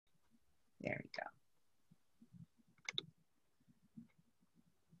There we go.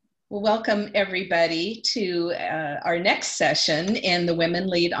 Well, welcome everybody to our next session in the Women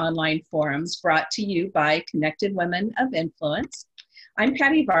Lead Online Forums, brought to you by Connected Women of Influence. I'm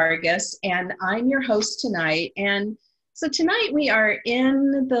Patty Vargas, and I'm your host tonight. And so tonight we are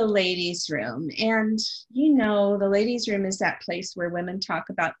in the ladies' room. And you know, the ladies' room is that place where women talk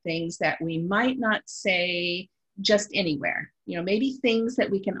about things that we might not say just anywhere. You know, maybe things that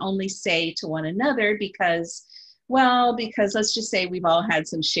we can only say to one another because let's just say we've all had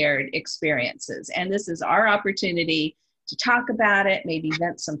some shared experiences. And this is our opportunity to talk about it, maybe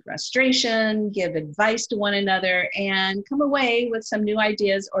vent some frustration, give advice to one another, and come away with some new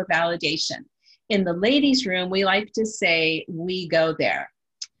ideas or validation. In the ladies' room, we like to say, we go there.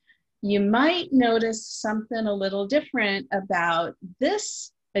 You might notice something a little different about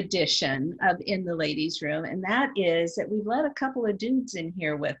this edition of In the Ladies' Room, and that is that we've let a couple of dudes in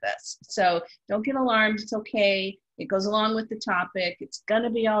here with us. So don't get alarmed, it's okay. It goes along with the topic. It's gonna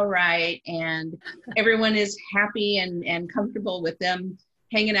be all right. And everyone is happy and comfortable with them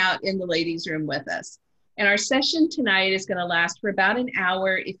hanging out in the ladies' room with us. And our session tonight is gonna last for about an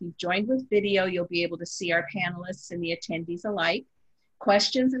hour. If you've joined with video, you'll be able to see our panelists and the attendees alike.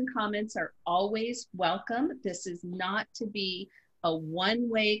 Questions and comments are always welcome. This is not to be a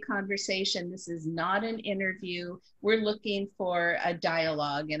one-way conversation. This is not an interview. We're looking for a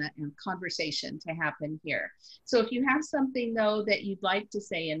dialogue and a conversation to happen here. So if you have something though that you'd like to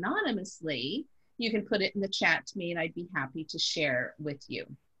say anonymously, you can put it in the chat to me and I'd be happy to share with you.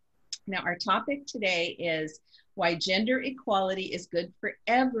 Now our topic today is why gender equality is good for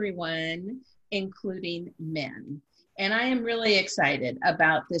everyone, including men. And I am really excited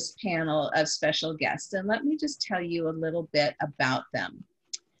about this panel of special guests. And let me just tell you a little bit about them.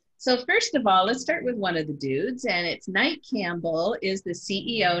 So first of all, let's start with one of the dudes, and it's Knight Campbell is the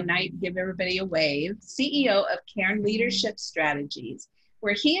CEO. Knight, give everybody a wave. CEO of Cairn Leadership Strategies,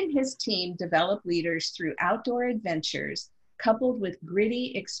 where he and his team develop leaders through outdoor adventures, coupled with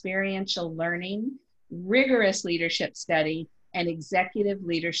gritty experiential learning, rigorous leadership study, and executive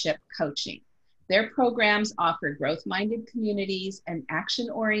leadership coaching. Their programs offer growth-minded communities and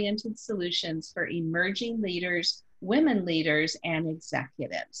action-oriented solutions for emerging leaders, women leaders, and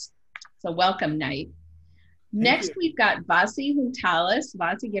executives. So welcome, Knight. Next, we've got Vasi Huntalas.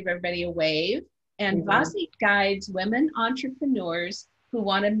 Vasi, give everybody a wave. And Vasi guides women entrepreneurs who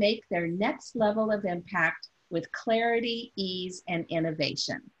want to make their next level of impact with clarity, ease, and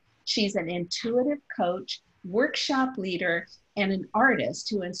innovation. She's an intuitive coach, workshop leader, and an artist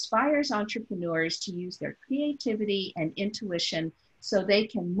who inspires entrepreneurs to use their creativity and intuition so they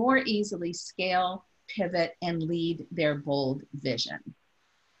can more easily scale, pivot, and lead their bold vision.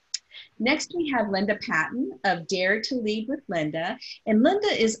 Next, we have Linda Patten of Dare to Lead with Linda. And Linda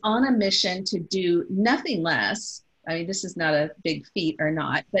is on a mission to do nothing less, I mean, this is not a big feat or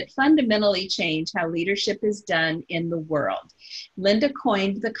not, but fundamentally change how leadership is done in the world. Linda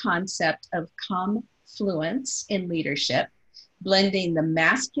coined the concept of confluence in leadership, blending the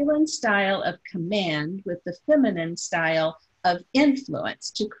masculine style of command with the feminine style of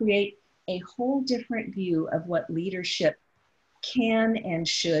influence to create a whole different view of what leadership can and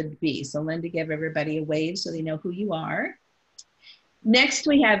should be. So Linda, give everybody a wave so they know who you are. Next,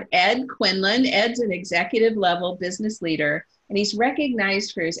 we have Ed Quinlan. Ed's an executive level business leader, and he's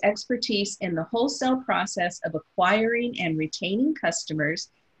recognized for his expertise in the wholesale process of acquiring and retaining customers,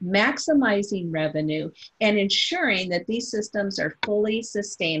 maximizing revenue, and ensuring that these systems are fully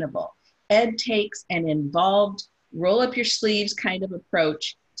sustainable. Ed takes an involved, roll up your sleeves kind of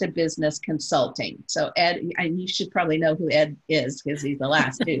approach to business consulting. So Ed, you should probably know who Ed is because he's the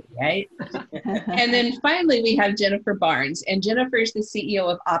last dude, right? And then finally, we have Jennifer Barnes. And Jennifer is the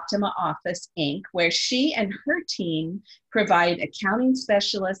CEO of Optima Office, Inc., where she and her team provide accounting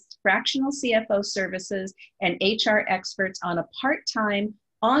specialists, fractional CFO services, and HR experts on a part-time,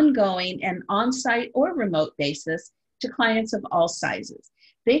 ongoing, and on-site or remote basis to clients of all sizes.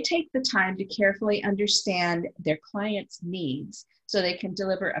 They take the time to carefully understand their clients' needs so they can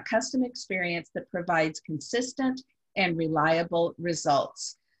deliver a custom experience that provides consistent and reliable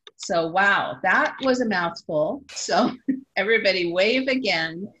results. So wow, that was a mouthful. So everybody wave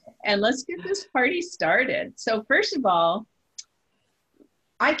again, and let's get this party started. So first of all,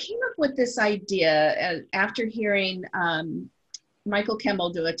 I came up with this idea after hearing Michael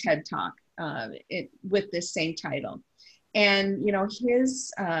Kimmel do a TED Talk with this same title. And you know,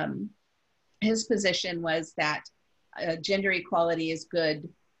 his position was that gender equality is good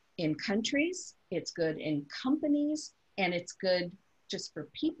in countries, it's good in companies, and it's good just for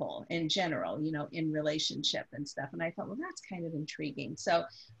people in general, you know, in relationship and stuff. And I thought, well, that's kind of intriguing. So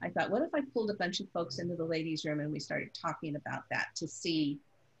I thought, what if I pulled a bunch of folks into the ladies' room and we started talking about that to see,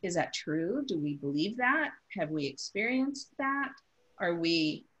 is that true? Do we believe that? Have we experienced that? Are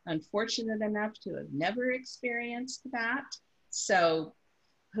we unfortunate enough to have never experienced that? So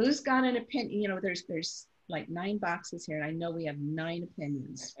who's got an opinion? You know, there's like 9 boxes here, and I know we have 9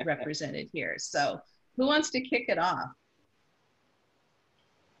 opinions represented here. So who wants to kick it off?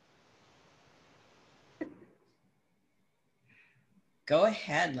 Go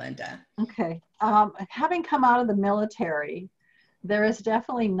ahead, Linda. Okay. Having come out of the military, there is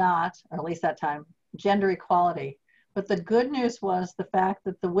definitely not, or at least that time, gender equality. But the good news was the fact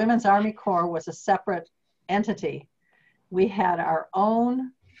that the Women's Army Corps was a separate entity. We had our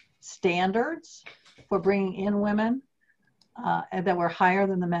own standards for bringing in women that were higher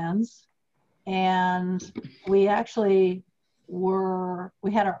than the men's. And we actually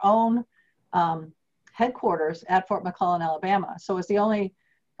we had our own headquarters at Fort McClellan, Alabama. So it was the only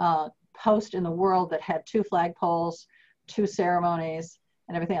post in the world that had 2 flagpoles, 2 ceremonies,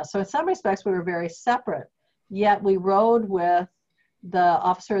 and everything else. So in some respects, we were very separate, yet we rode with the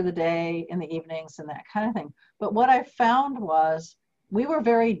officer of the day in the evenings and that kind of thing. But what I found was we were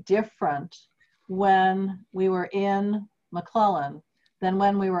very different when we were in McClellan than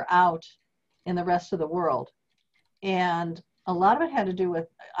when we were out in the rest of the world. And a lot of it had to do with,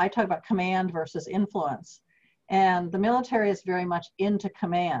 I talk about command versus influence. And the military is very much into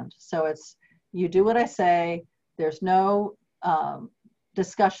command. So it's, you do what I say, there's no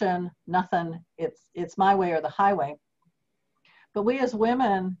discussion, nothing, it's my way or the highway. But we as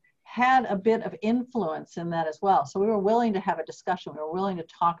women had a bit of influence in that as well. So we were willing to have a discussion, we were willing to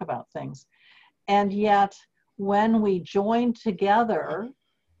talk about things. And yet when we joined together,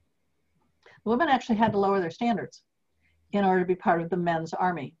 women actually had to lower their standards in order to be part of the men's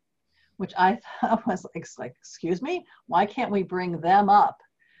army, which I thought was like, excuse me, why can't we bring them up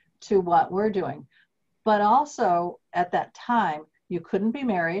to what we're doing? But also at that time, you couldn't be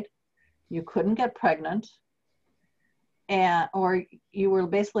married, you couldn't get pregnant, or you were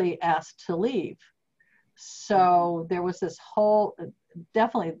basically asked to leave. So there was this whole,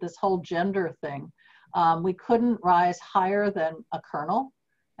 definitely this whole gender thing. We couldn't rise higher than a colonel.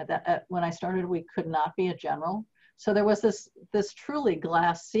 When I started, we could not be a general. So there was this truly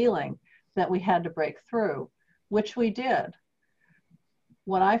glass ceiling that we had to break through, which we did.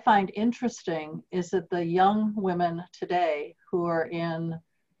 What I find interesting is that the young women today who are in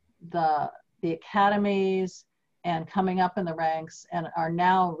the academies and coming up in the ranks and are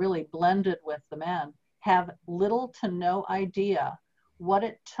now really blended with the men have little to no idea what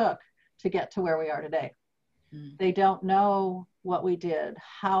it took to get to where we are today. They don't know what we did,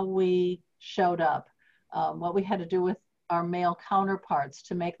 how we showed up, what we had to do with our male counterparts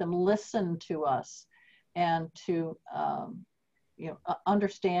to make them listen to us and to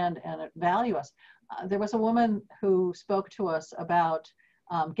understand and value us. There was a woman who spoke to us about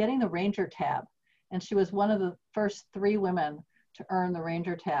getting the Ranger tab, and she was one of the first 3 women to earn the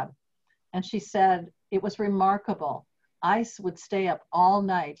Ranger tab. And she said, it was remarkable. I would stay up all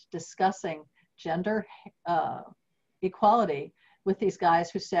night discussing gender equality with these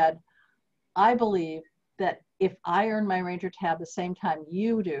guys who said, I believe that if I earn my Ranger tab the same time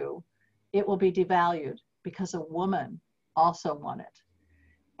you do, it will be devalued because a woman also won it.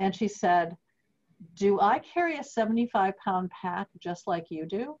 And she said, do I carry a 75-pound pack just like you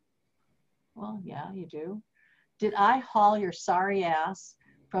do? Well, yeah, you do. Did I haul your sorry ass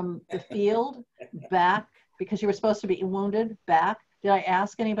from the field back because you were supposed to be wounded back? Did I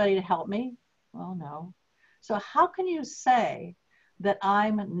ask anybody to help me? Well, no. So how can you say that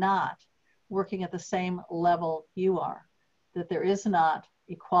I'm not working at the same level you are, that there is not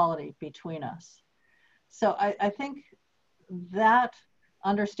equality between us? So I think that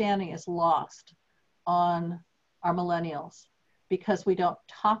understanding is lost on our millennials because we don't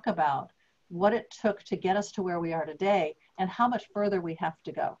talk about what it took to get us to where we are today and how much further we have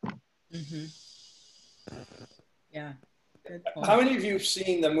to go. Mm-hmm. Yeah. Good point. How many of you have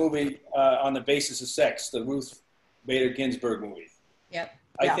seen the movie On the Basis of Sex, the Ruth Bader Ginsburg movie? Yep.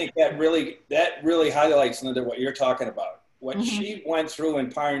 I think that really highlights, Linda, what you're talking about. What she went through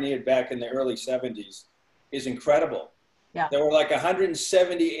and pioneered back in the early 70s is incredible. Yeah. There were like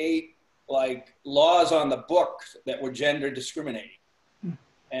 178 like laws on the book that were gender discriminating.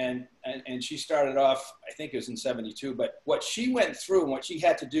 And she started off, I think it was in 72, but what she went through and what she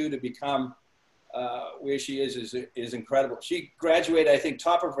had to do to become where she is incredible. She graduated, I think,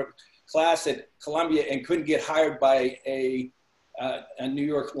 top of her class at Columbia and couldn't get hired by a New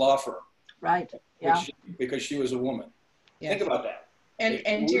York law firm. Right. Yeah. Because she was a woman. Yeah. Think about that.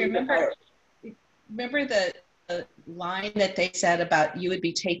 And do you remember the line that they said about you would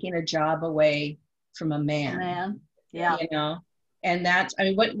be taking a job away from a man? A man, yeah. You know, and that's, I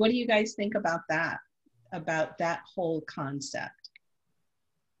mean, what do you guys think about that whole concept?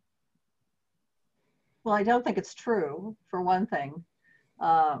 Well, I don't think it's true, for one thing.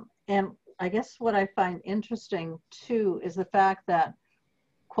 And I guess what I find interesting too is the fact that,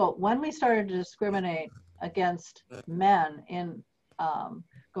 quote, when we started to discriminate against men in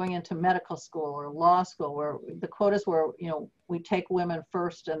going into medical school or law school, where the quotas were, you know, we take women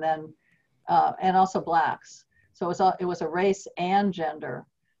first and then, and also blacks. So it was a race and gender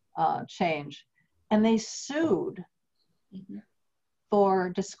change. And they sued for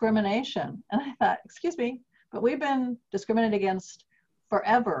discrimination. And I thought, excuse me, but we've been discriminated against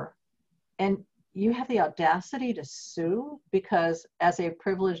forever. And you have the audacity to sue because as a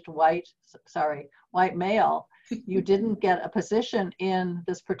privileged white male, you didn't get a position in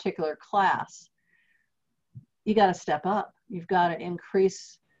this particular class. You got to step up. You've got to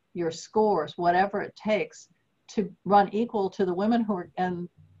increase your scores, whatever it takes, to run equal to the women who are and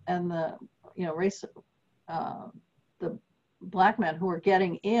the, you know, race, the black men who are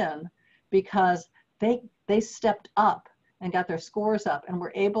getting in because they stepped up and got their scores up and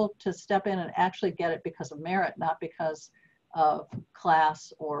were able to step in and actually get it because of merit, not because of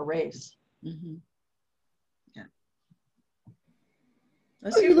class or race. Mm-hmm. Yeah.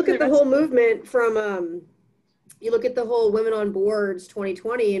 So you look at the whole movement from, you look at the whole Women on Boards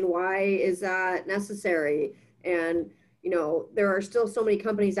 2020 and why is that necessary? And, you know, there are still so many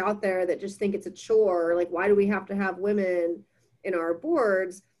companies out there that just think it's a chore. Like, why do we have to have women in our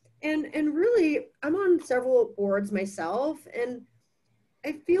boards? And really, I'm on several boards myself, and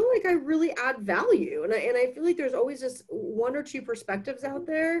I feel like I really add value. And I feel like there's always just one or two perspectives out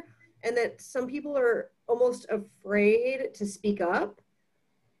there, and that some people are almost afraid to speak up.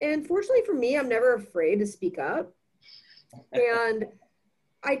 And fortunately for me, I'm never afraid to speak up. And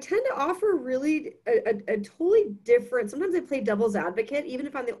I tend to offer really a totally different, sometimes I play devil's advocate, even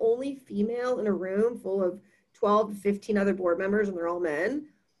if I'm the only female in a room full of 12 to 15 other board members and they're all men.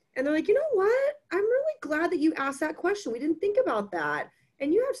 And they're like, you know what? I'm really glad that you asked that question. We didn't think about that.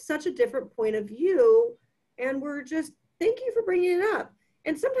 And you have such a different point of view. And we're just, thank you for bringing it up.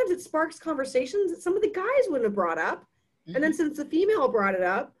 And sometimes it sparks conversations that some of the guys wouldn't have brought up. Mm-hmm. And then since the female brought it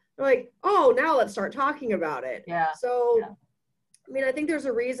up, they're like, oh, now let's start talking about it. Yeah. So, yeah. I mean, I think there's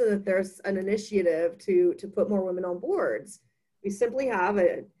a reason that there's an initiative to put more women on boards. We simply have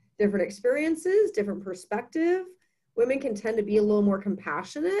different experiences, different perspective. Women can tend to be a little more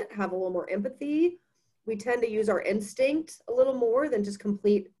compassionate, have a little more empathy. We tend to use our instinct a little more than just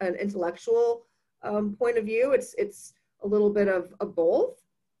complete an intellectual point of view. It's a little bit of both.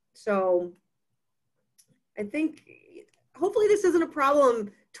 So I think hopefully this isn't a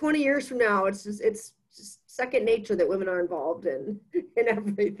problem 20 years from now. It's just second nature that women are involved in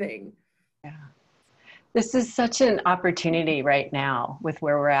everything. Yeah. This is such an opportunity right now with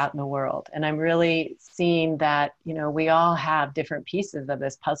where we're at in the world. And I'm really seeing that, you know, we all have different pieces of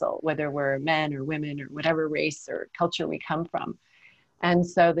this puzzle, whether we're men or women or whatever race or culture we come from. And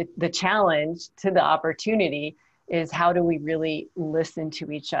so the challenge to the opportunity is how do we really listen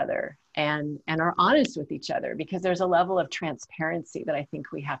to each other and are honest with each other, because there's a level of transparency that I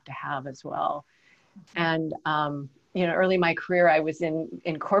think we have to have as well. And, you know, early in my career, I was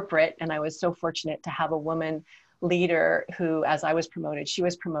in corporate, and I was so fortunate to have a woman leader who, as I was promoted, she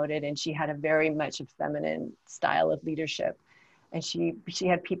was promoted, and she had a very much a feminine style of leadership. And she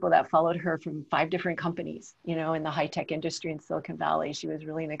had people that followed her from 5 different companies, you know, in the high-tech industry in Silicon Valley. She was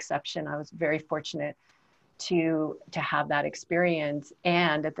really an exception. I was very fortunate to have that experience.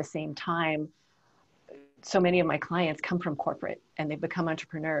 And at the same time, so many of my clients come from corporate and they've become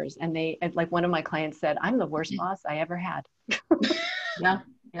entrepreneurs, and like one of my clients said, I'm the worst boss I ever had. Yeah.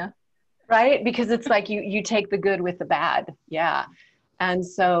 Yeah. Right. Because it's like you take the good with the bad. Yeah. And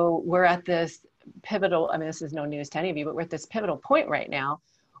so we're at this pivotal, I mean, this is no news to any of you, but we're at this pivotal point right now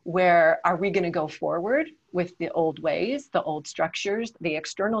where are we going to go forward with the old ways, the old structures, the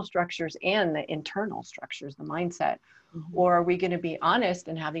external structures and the internal structures, the mindset? Mm-hmm. Or are we going to be honest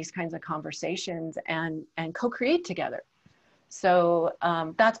and have these kinds of conversations and co-create together? So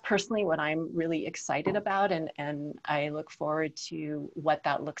that's personally what I'm really excited about. And I look forward to what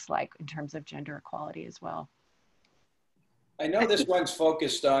that looks like in terms of gender equality as well. I know this one's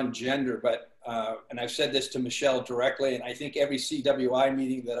focused on gender, but, and I've said this to Michelle directly, and I think every CWI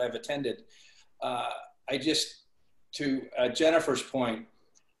meeting that I've attended, to Jennifer's point,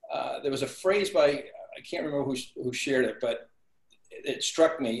 there was a phrase by, I can't remember who shared it, but it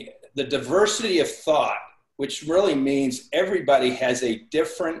struck me. The diversity of thought which really means everybody has a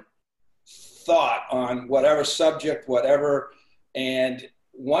different thought on whatever subject, whatever. And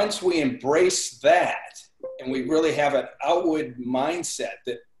once we embrace that, and we really have an outward mindset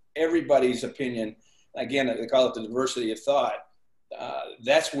that everybody's opinion, again, they call it the diversity of thought,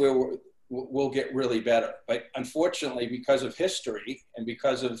 that's where we'll get really better. But unfortunately, because of history and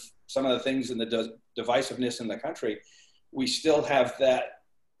because of some of the things in the divisiveness in the country, we still have that.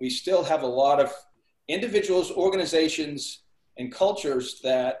 We still have a lot of individuals, organizations, and cultures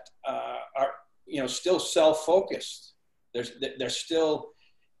that are, still self-focused. They're still,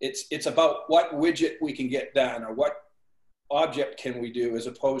 it's about what widget we can get done or what object can we do, as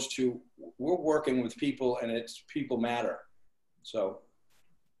opposed to we're working with people and it's people matter. So.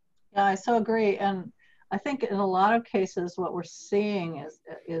 Yeah, I so agree. And I think in a lot of cases, what we're seeing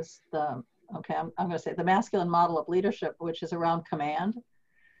is I'm going to say the masculine model of leadership, which is around command.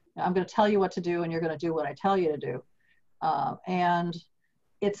 I'm going to tell you what to do and you're going to do what I tell you to do. And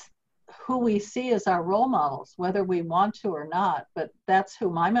it's who we see as our role models, whether we want to or not, but that's who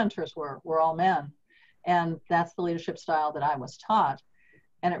my mentors were all men. And that's the leadership style that I was taught.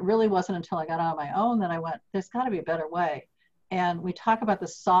 And it really wasn't until I got on my own that I went, there's got to be a better way. And we talk about the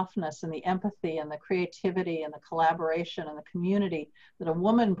softness and the empathy and the creativity and the collaboration and the community that a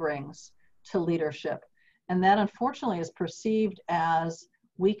woman brings to leadership. And that unfortunately is perceived as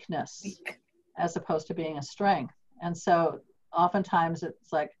weakness as opposed to being a strength. And so oftentimes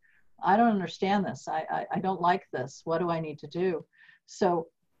it's like, I don't understand this. I don't like this. What do I need to do? So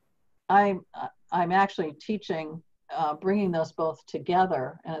I'm actually teaching, bringing those both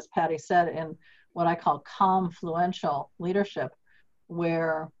together. And as Patty said, in what I call calm-fluential leadership,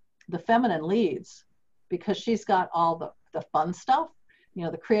 where the feminine leads because she's got all the fun stuff,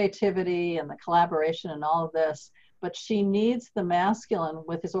 the creativity and the collaboration and all of this, but she needs the masculine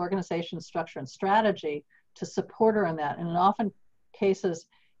with his organization structure and strategy to support her in that. And in often cases,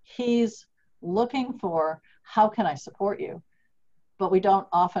 he's looking for, how can I support you? But we don't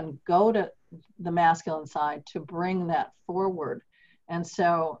often go to the masculine side to bring that forward. And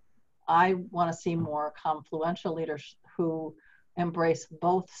so I want to see more confluential leaders who embrace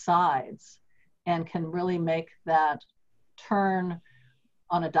both sides and can really make that turn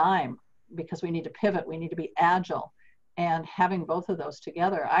on a dime, because we need to pivot, we need to be agile. And having both of those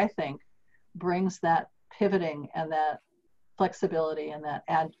together, I think, brings that pivoting and that flexibility and that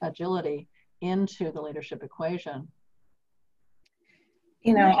agility into the leadership equation.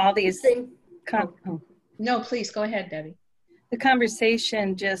 All these... No, please go ahead, Debbie. The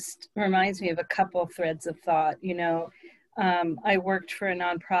conversation just reminds me of a couple threads of thought. I worked for a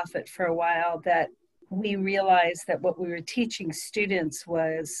nonprofit for a while that we realized that what we were teaching students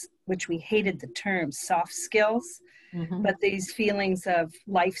was, which we hated the term, soft skills, but these feelings of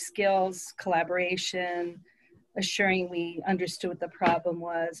life skills, collaboration, assuring we understood what the problem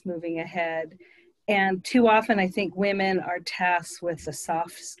was, moving ahead. And too often, I think women are tasked with the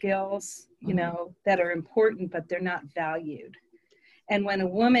soft skills, that are important, but they're not valued. And when a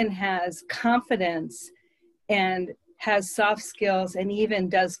woman has confidence and has soft skills and even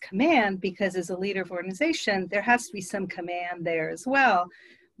does command, because as a leader of organization, there has to be some command there as well.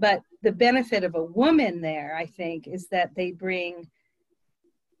 But the benefit of a woman there, I think, is that they bring,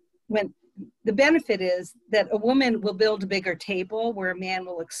 the benefit is that a woman will build a bigger table where a man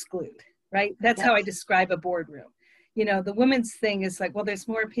will exclude, right? That's how I describe a boardroom. The woman's thing is like, well, there's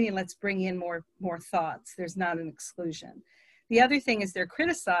more opinion, let's bring in more thoughts. There's not an exclusion. The other thing is they're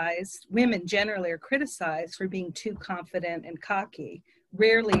criticized, women generally are criticized for being too confident and cocky.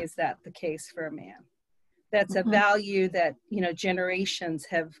 Rarely is that the case for a man. That's a value that, generations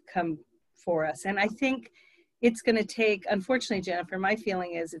have come for us. And I think it's going to take, unfortunately, Jennifer, my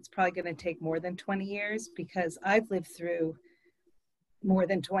feeling is it's probably going to take more than 20 years, because I've lived through more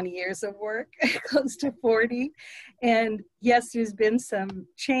than 20 years of work, close to 40. And yes, there's been some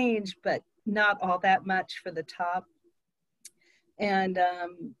change, but not all that much for the top. And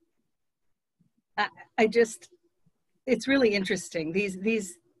I just, it's really interesting.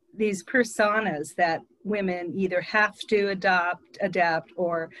 These personas that women either have to adapt,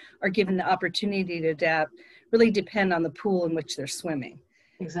 or are given the opportunity to adapt really depend on the pool in which they're swimming.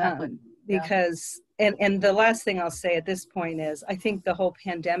 Exactly. Because, and the last thing I'll say at this point is, I think the whole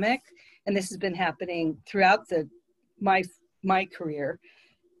pandemic, and this has been happening throughout my career,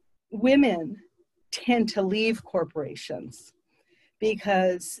 women tend to leave corporations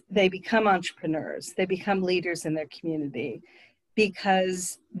because they become entrepreneurs, they become leaders in their community,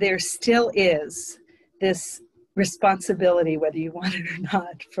 because there still is this responsibility, whether you want it or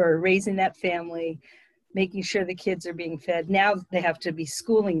not, for raising that family, making sure the kids are being fed. Now they have to be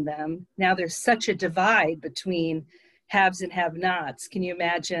schooling them. Now there's such a divide between haves and have-nots. Can you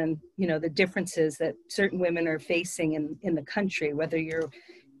imagine, you know, the differences that certain women are facing in the country, whether you're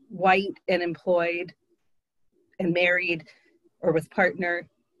white and employed and married or with partner,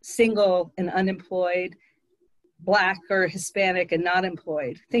 single and unemployed, Black or Hispanic and not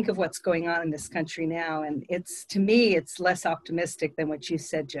employed. Think of what's going on in this country now. And it's, to me, it's less optimistic than what you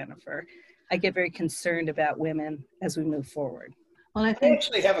said, Jennifer. I get very concerned about women as we move forward. Well, I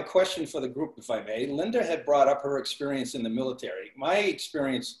actually have a question for the group, if I may. Linda had brought up her experience in the military. My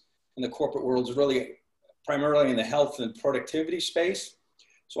experience in the corporate world is really primarily in the health and productivity space.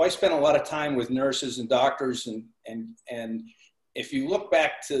 So I spent a lot of time with nurses and doctors, and if you look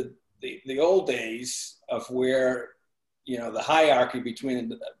back to the old days of where, you know, the hierarchy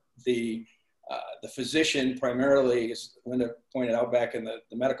between the physician, primarily, as Linda pointed out back in the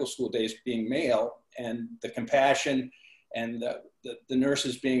medical school days, being male, and the compassion and the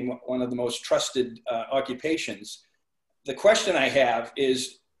nurses being one of the most trusted occupations. The question I have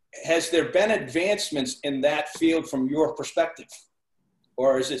is, has there been advancements in that field from your perspective?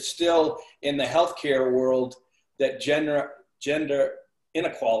 Or is it still in the healthcare world that gender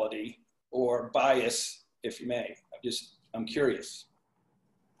inequality or bias, if you may? I'm curious.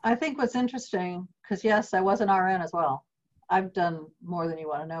 I think what's interesting, because yes, I was an RN as well. I've done more than you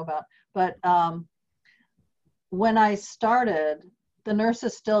want to know about. But when I started, the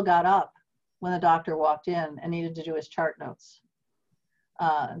nurses still got up when the doctor walked in and needed to do his chart notes.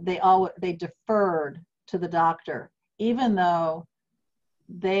 They deferred to the doctor, even though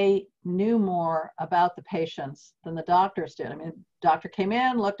they knew more about the patients than the doctors did. I mean, the doctor came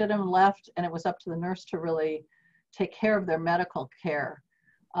in, looked at him, left, and it was up to the nurse to really take care of their medical care.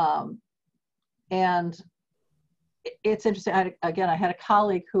 And it's interesting. I had a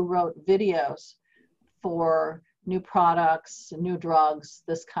colleague who wrote videos for new products, new drugs,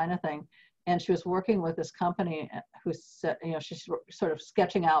 this kind of thing. And she was working with this company who said, you know, she's sort of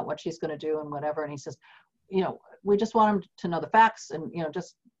sketching out what she's going to do and whatever. And he says, you know, we just want them to know the facts, and, you know,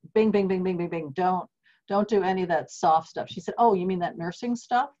 just bing, bing, bing, bing, bing, bing. Don't do any of that soft stuff. She said, oh, you mean that nursing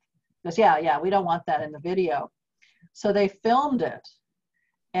stuff? He goes, yeah, we don't want that in the video. So they filmed it,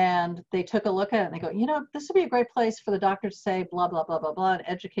 and they took a look at it, and they go, you know, this would be a great place for the doctor to say blah, blah, blah, blah, blah, and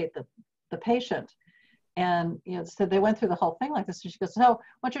educate the patient. And, you know, so they went through the whole thing like this. And she goes, so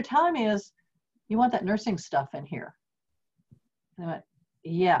what you're telling me is you want that nursing stuff in here? And I went,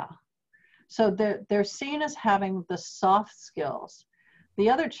 yeah. So they're seen as having the soft skills. The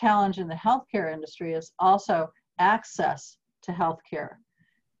other challenge in the healthcare industry is also access to healthcare.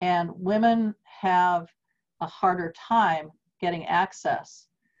 And women have a harder time getting access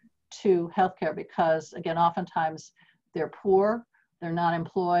to healthcare because, again, oftentimes they're poor, they're not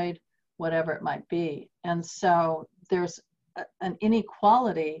employed, whatever it might be. And so there's an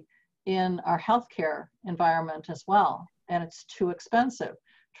inequality in our healthcare environment as well. And it's too expensive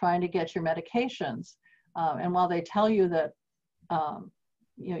trying to get your medications. And while they tell you that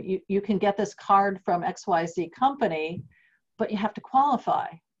you know, you can get this card from XYZ company, but you have to qualify.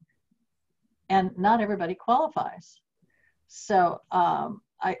 And not everybody qualifies. So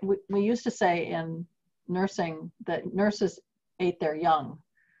we used to say in nursing that nurses ate their young.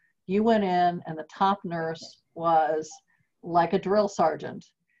 You went in and the top nurse was like a drill sergeant.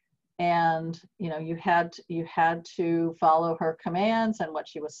 And, you know, you had to follow her commands and what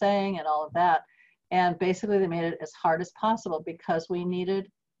she was saying and all of that. And basically they made it as hard as possible because we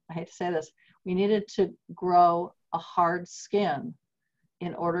needed, I hate to say this, we needed to grow a hard skin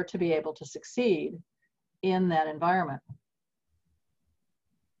in order to be able to succeed in that environment.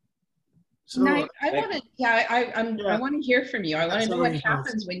 So, I want to hear from you. I want to know what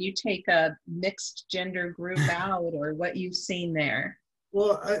happens when you take a mixed gender group out, or what you've seen there.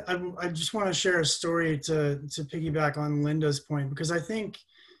 Well, I just want to share a story to piggyback on Linda's point, because I think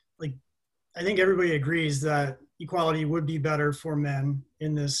everybody agrees that equality would be better for men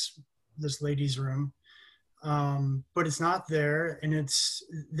in this ladies' room, but it's not there, and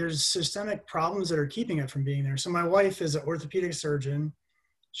there's systemic problems that are keeping it from being there. So my wife is an orthopedic surgeon.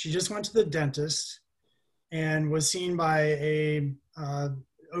 She just went to the dentist and was seen by a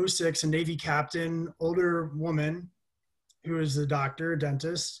 06, a Navy captain, older woman, who is the doctor,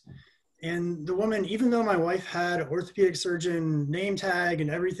 dentist. And the woman, even though my wife had orthopedic surgeon name tag and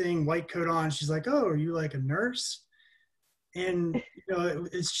everything, white coat on, she's like, oh, are you like a nurse? And, you know,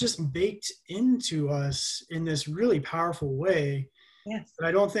 it's just baked into us in this really powerful way. Yes. But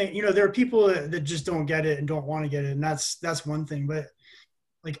I don't think, you know, there are people that just don't get it and don't want to get it. And that's one thing. But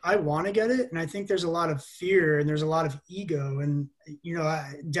like, I want to get it. And I think there's a lot of fear and there's a lot of ego. And, you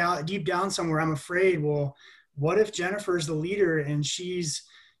know, deep down somewhere, I'm afraid, well, what if Jennifer's the leader and she's,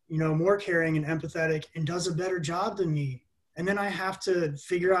 you know, more caring and empathetic and does a better job than me? And then I have to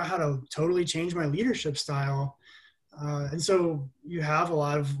figure out how to totally change my leadership style. And so you have a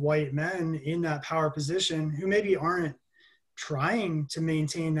lot of white men in that power position who maybe aren't trying to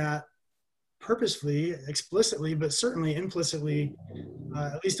maintain that purposefully, explicitly, but certainly implicitly,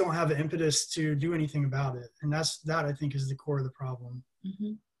 at least don't have the impetus to do anything about it. And that I think is the core of the problem.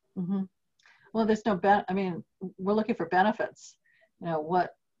 Mm-hmm. Mm-hmm. Well, there's no I mean, we're looking for benefits. You know,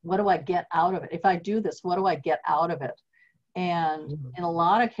 what do I get out of it? If I do this, what do I get out of it? And in a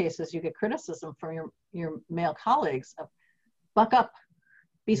lot of cases, you get criticism from your male colleagues of, buck up,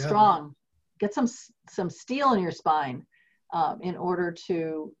 be strong, get some steel in your spine in order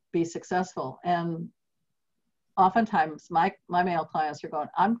to be successful. And oftentimes my male clients are going,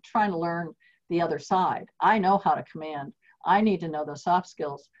 I'm trying to learn the other side. I know how to command. I need to know those soft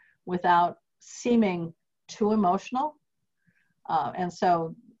skills without seeming too emotional. And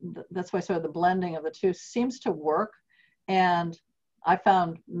so that's why sort of the blending of the two seems to work. And I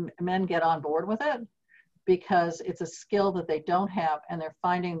found men get on board with it because it's a skill that they don't have, and they're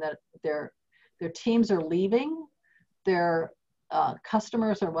finding that their teams are leaving. Their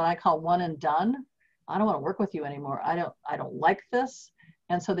customers are what I call one and done. I don't want to work with you anymore. I don't like this.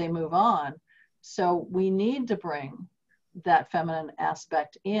 And so they move on. So we need to bring that feminine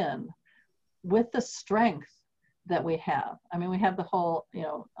aspect in with the strength that we have. I mean, we have the whole, you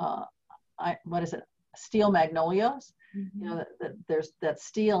know, what is it? Steel magnolias. Mm-hmm. You know, that there's that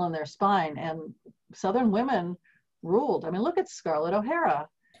steel in their spine, and Southern women ruled. I mean, look at Scarlett O'Hara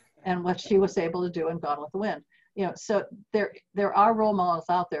and what she was able to do in Gone with the Wind. You know, so there are role models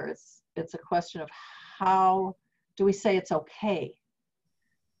out there. It's a question of how do we say it's okay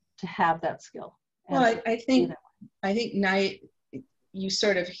to have that skill. Well, I think Knight, you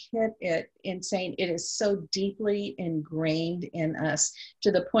sort of hit it in saying it is so deeply ingrained in us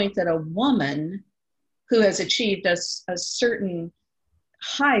to the point that a woman who has achieved a certain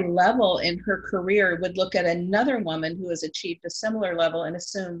high level in her career would look at another woman who has achieved a similar level and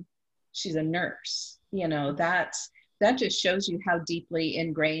assume she's a nurse. You know, that just shows you how deeply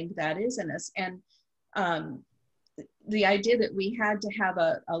ingrained that is in us. And the idea that we had to have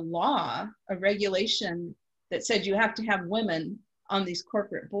a law, a regulation that said you have to have women on these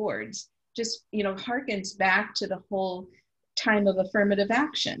corporate boards, just, you know, harkens back to the whole time of affirmative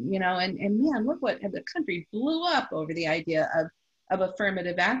action, you know, and man, look what the country blew up over the idea of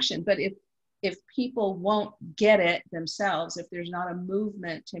affirmative action. But if people won't get it themselves, if there's not a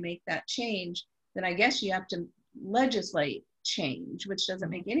movement to make that change, then I guess you have to legislate change, which doesn't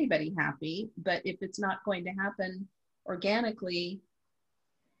make anybody happy. But if it's not going to happen organically,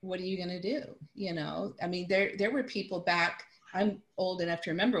 what are you going to do? You know, I mean, there were people back, I'm old enough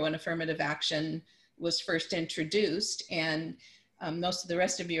to remember when affirmative action was first introduced, and most of the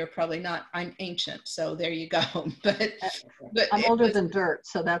rest of you are probably not. I'm ancient, so there you go. But I'm older than dirt,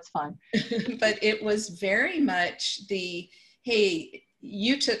 so that's fine. But it was very much hey,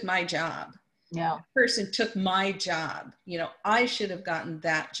 you took my job. Yeah. That person took my job. You know, I should have gotten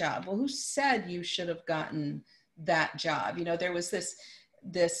that job. Well, who said you should have gotten that job? You know, there was this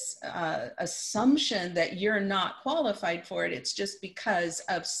assumption that you're not qualified for it. It's just because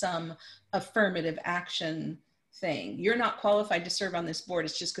of some affirmative action thing. You're not qualified to serve on this board.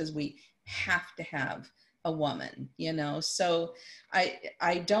 It's just because we have to have a woman, you know? So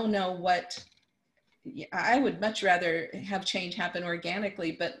I don't know what, I would much rather have change happen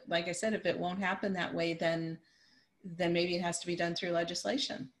organically, but like I said, if it won't happen that way, then maybe it has to be done through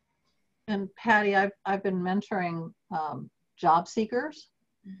legislation. And Patty, I've been mentoring job seekers,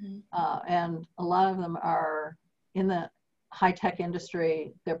 mm-hmm. And a lot of them are in the high-tech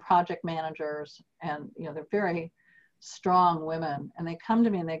industry. They're project managers, and you know, they're very strong women, and they come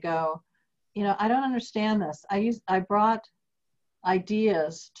to me and they go, you know, I don't understand this. I brought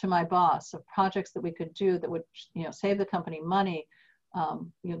ideas to my boss of projects that we could do that would, you know, save the company money,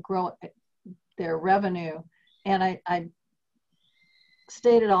 you know, grow their revenue, and I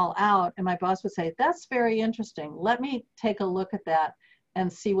state it all out, and my boss would say, that's very interesting. Let me take a look at that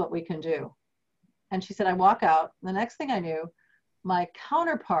and see what we can do. And she said, I walk out. The next thing I knew, my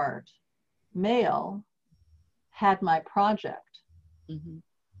counterpart, male, had my project, mm-hmm.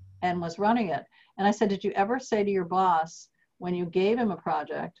 and was running it. And I said, did you ever say to your boss when you gave him a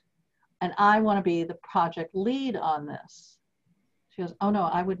project, and I want to be the project lead on this? She goes, oh no,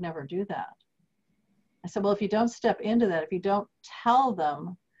 I would never do that. I said, well, if you don't step into that, if you don't tell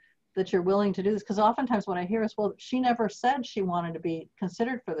them that you're willing to do this? Because oftentimes what I hear is, well, she never said she wanted to be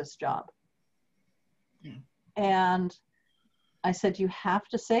considered for this job. Yeah. And I said, you have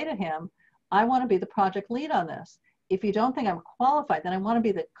to say to him, I want to be the project lead on this. If you don't think I'm qualified, then I want to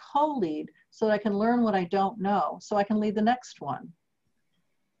be the co-lead so that I can learn what I don't know, so I can lead the next one.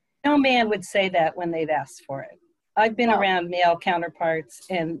 No man would say that when they've asked for it. I've been around male counterparts,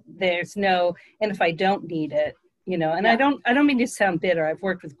 and there's no, and if I don't need it, you know, and I don't mean to sound bitter. I've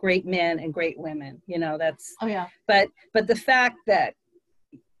worked with great men and great women, you know, that's, but the fact that,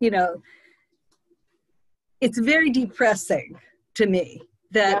 you know, it's very depressing to me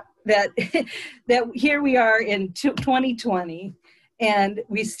that that here we are in 2020, and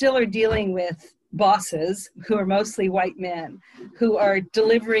we still are dealing with bosses who are mostly white men who are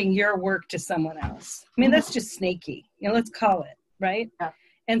delivering your work to someone else. I mean, that's just snaky, you know, let's call it, right? Yeah.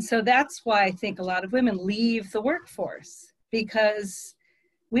 And so that's why I think a lot of women leave the workforce, because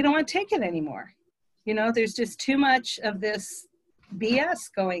we don't want to take it anymore. You know, there's just too much of this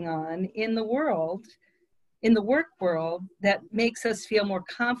BS going on in the world, in the work world, that makes us feel more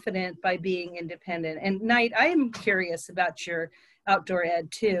confident by being independent. And Knight, I am curious about your outdoor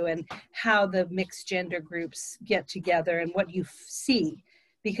ed too, and how the mixed gender groups get together and what you see.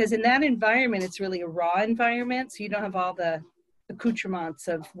 Because in that environment, it's really a raw environment, so you don't have all the accoutrements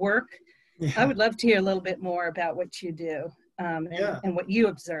of work. Yeah. I would love to hear a little bit more about what you do and what you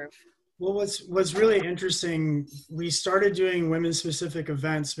observe. Well, what's really interesting, we started doing women-specific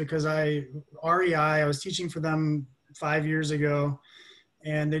events because I was teaching for them 5 years ago,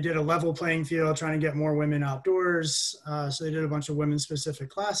 and they did a level playing field trying to get more women outdoors. So they did a bunch of women-specific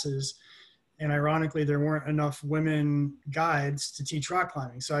classes, and ironically, there weren't enough women guides to teach rock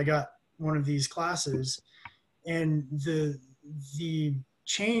climbing. So I got one of these classes, and the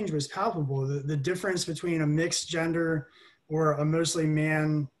change was palpable. The difference between a mixed gender or a mostly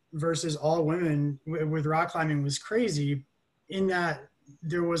man versus all women with rock climbing was crazy, in that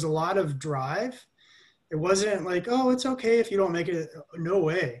there was a lot of drive. It wasn't like, oh, it's okay if you don't make it. No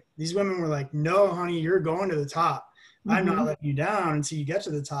way. These women were like, no, honey, you're going to the top. Mm-hmm. I'm not letting you down until you get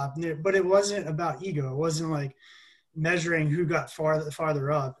to the top. But it wasn't about ego. It wasn't like measuring who got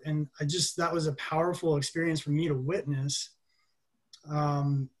farther up. And that was a powerful experience for me to witness.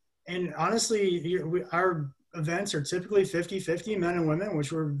 And honestly, our events are typically 50-50 men and women,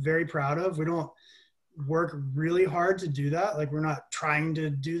 which we're very proud of. We don't work really hard to do that. Like, we're not trying to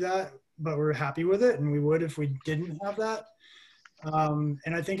do that, but we're happy with it. And we would if we didn't have that.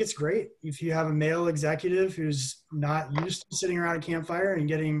 And I think it's great if you have a male executive who's not used to sitting around a campfire and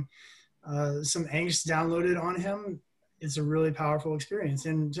getting some angst downloaded on him. It's a really powerful experience.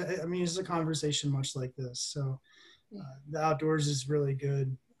 And I mean, it's a conversation much like this. So the outdoors is really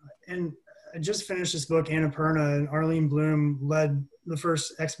good. And I just finished this book, Annapurna, and Arlene Bloom led the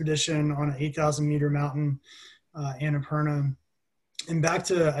first expedition on an 8,000 meter mountain, Annapurna. And back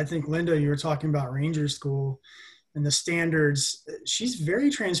to, I think, Linda, you were talking about Ranger School and the standards. She's very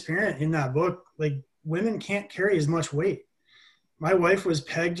transparent in that book. Like, women can't carry as much weight. My wife was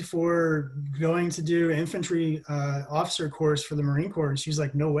pegged for going to do infantry officer course for the Marine Corps. And she's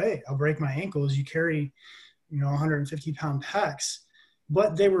like, no way, I'll break my ankles. You carry, 150-pound pecs.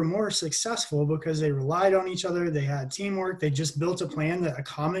 But they were more successful because they relied on each other. They had teamwork. They just built a plan that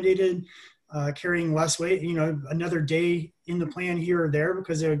accommodated carrying less weight, another day in the plan here or there,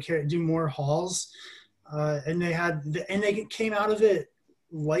 because they would do more hauls. And they came out of it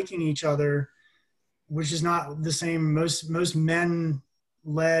liking each other, which is not the same. Most men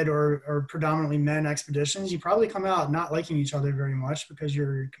led or predominantly men expeditions, you probably come out not liking each other very much because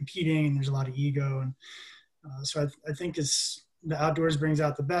you're competing and there's a lot of ego. And so I think the outdoors brings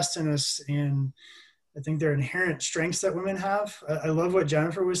out the best in us, and I think there are inherent strengths that women have. I love what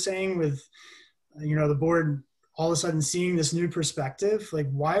Jennifer was saying with, the board all of a sudden seeing this new perspective. Like,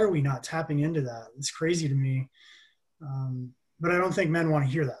 why are we not tapping into that? It's crazy to me. But I don't think men want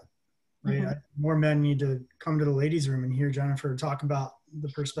to hear that, right? Mm-hmm. More men need to come to the ladies' room and hear Jennifer talk about the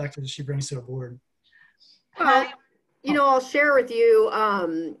perspective she brings to a board. Well, I'll share with you,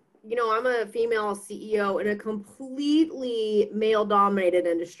 I'm a female CEO in a completely male-dominated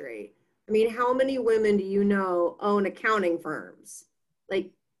industry. I mean, how many women do you know own accounting firms?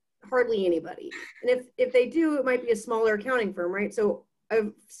 Like, hardly anybody. And if they do, it might be a smaller accounting firm, right? So I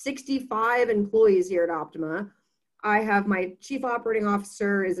have 65 employees here at Optima. I have my chief operating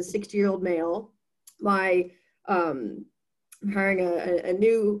officer is a 60-year-old male. I'm hiring a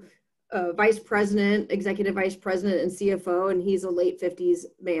new vice president, executive vice president, and CFO, and he's a late 50s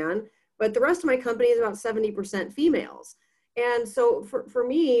man. But the rest of my company is about 70% females. And so for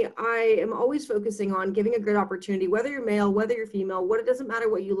me, I am always focusing on giving a good opportunity, whether you're male, whether you're female, it doesn't matter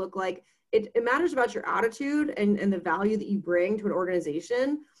what you look like. It matters about your attitude and the value that you bring to an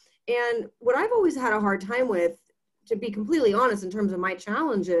organization. And what I've always had a hard time with, to be completely honest, in terms of my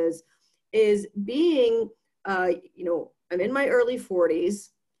challenges, is being, you know, I'm in my early 40s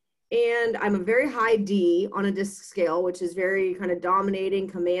and I'm a very high D on a DISC scale, which is very kind of dominating,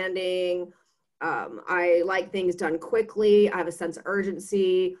 commanding. I like things done quickly. I have a sense of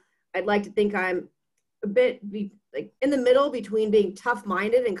urgency. I'd like to think I'm a bit like in the middle between being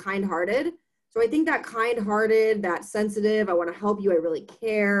tough-minded and kind-hearted. So I think that kind-hearted, that sensitive, I want to help you, I really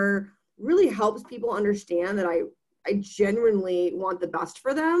care, really helps people understand that I genuinely want the best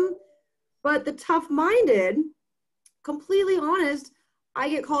for them. But the tough-minded, completely honest, I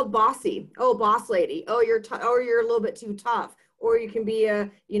get called bossy. Oh, boss lady. Oh, you're a little bit too tough. Or you can be a,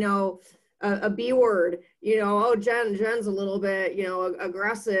 you know, a B word, you know, oh, Jen's a little bit, you know,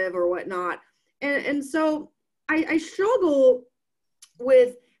 aggressive or whatnot. And so I struggle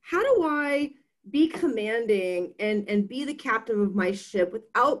with, how do I be commanding and be the captain of my ship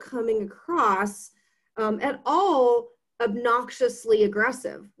without coming across at all obnoxiously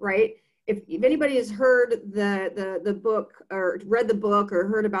aggressive, right? If anybody has heard the book or read the book or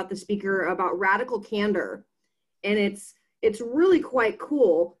heard about the speaker about radical candor, and it's really quite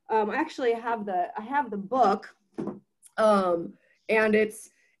cool. Actually, I have the book, and it's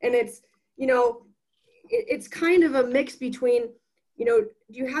you know, it's kind of a mix between, you know,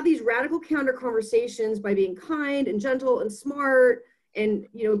 you have these radical counter conversations by being kind and gentle and smart and,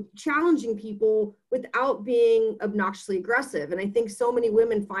 you know, challenging people without being obnoxiously aggressive. And I think so many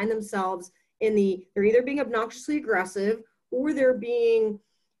women find themselves they're either being obnoxiously aggressive or they're being,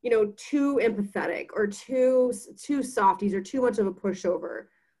 you know, too empathetic or too softies or too much of a pushover.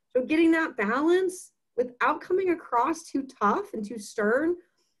 So getting that balance without coming across too tough and too stern,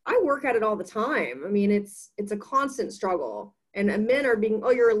 I work at it all the time. I mean, it's a constant struggle. And men are being,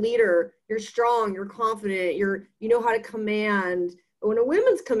 oh, you're a leader, you're strong, you're confident, you know how to command. But when a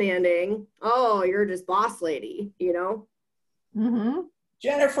woman's commanding, oh, you're just boss lady, you know? Mm-hmm.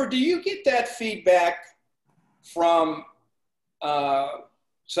 Jennifer, do you get that feedback from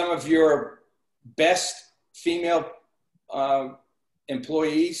some of your best female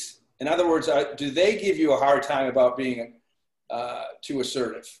employees? In other words, do they give you a hard time about being too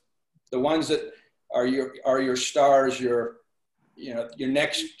assertive? The ones that are your stars, your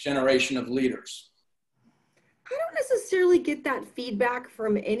next generation of leaders. I don't necessarily get that feedback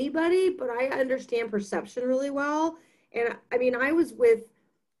from anybody, but I understand perception really well. And I mean, I was with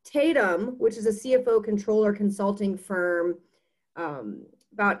Tatum, which is a CFO controller consulting firm.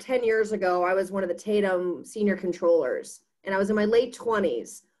 About 10 years ago, I was one of the Tatum senior controllers, and I was in my late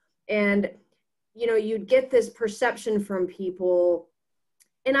 20s. And, you know, you'd get this perception from people,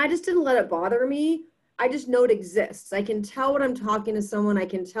 and I just didn't let it bother me. I just know it exists. I can tell when I'm talking to someone. I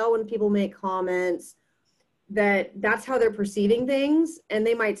can tell when people make comments that's how they're perceiving things. And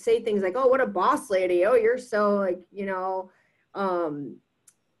they might say things like, oh, what a boss lady. Oh, you're so like, you know,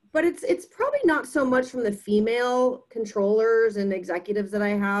 but it's probably not so much from the female controllers and executives that I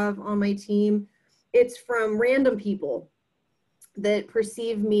have on my team. It's from random people that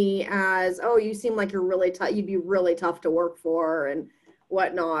perceive me as, oh, you seem like you're really tough. You'd be really tough to work for and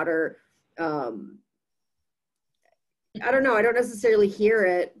whatnot. Or, I don't know. I don't necessarily hear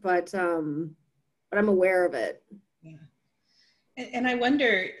it, but I'm aware of it. Yeah. And I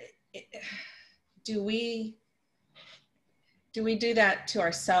wonder, do we do that to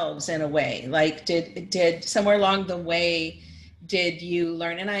ourselves in a way? Like, did somewhere along the way, did you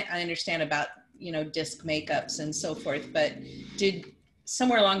learn, and I understand about, you know, disc makeups and so forth, but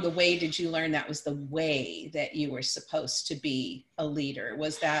somewhere along the way, did you learn that was the way that you were supposed to be a leader?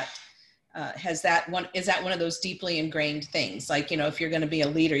 Was that, is that one of those deeply ingrained things? Like, you know, if you're going to be a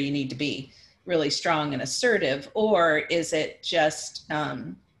leader, you need to be really strong and assertive, or is it just,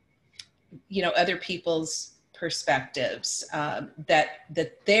 you know, other people's perspectives that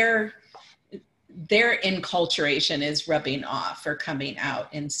their enculturation is rubbing off or coming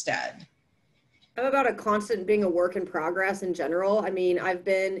out instead? I'm about a constant being a work in progress in general. I mean, I've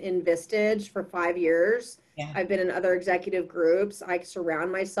been in Vistage for 5 years. Yeah. I've been in other executive groups. I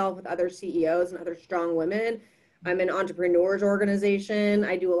surround myself with other CEOs and other strong women. I'm an entrepreneurs organization.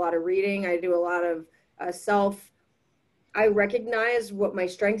 I do a lot of reading. I do a lot of I recognize what my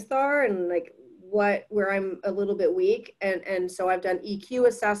strengths are and like where I'm a little bit weak. And so I've done EQ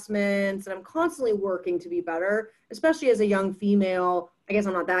assessments, and I'm constantly working to be better, especially as a young female. I guess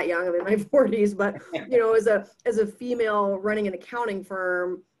I'm not that young, I'm in my 40s, but you know, as a female running an accounting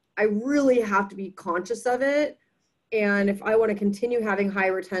firm, I really have to be conscious of it. And if I want to continue having high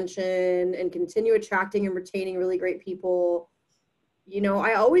retention and continue attracting and retaining really great people, you know,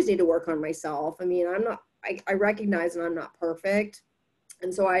 I always need to work on myself. I mean, I recognize that I'm not perfect.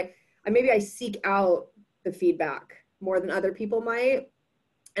 And so maybe I seek out the feedback more than other people might.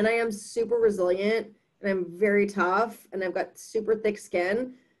 And I am super resilient and I'm very tough and I've got super thick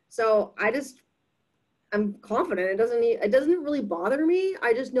skin. So I'm confident. It doesn't really bother me.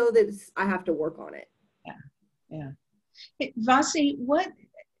 I just know that I have to work on it. Yeah. Yeah. Hey, Vasi,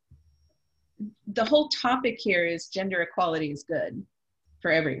 the whole topic here is gender equality is good for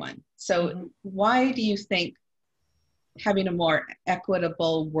everyone. So why do you think having a more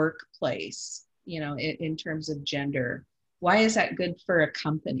equitable workplace, you know, in terms of gender, why is that good for a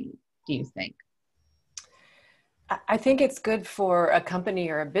company, do you think? I think it's good for a company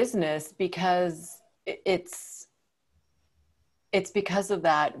or a business because it's because of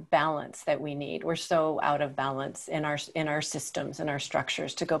that balance that we need. We're so out of balance in our systems and our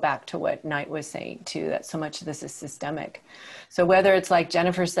structures, to go back to what Knight was saying too, that so much of this is systemic. So whether it's like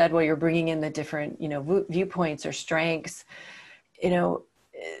Jennifer said, well, you're bringing in the different, you know, viewpoints or strengths, you know,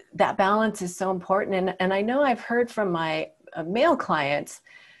 that balance is so important. And I know I've heard from my male clients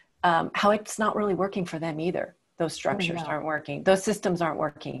how it's not really working for them either. Those structures aren't working. Those systems aren't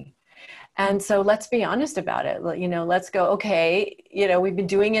working. And so let's be honest about it. You know, let's go, okay, you know, we've been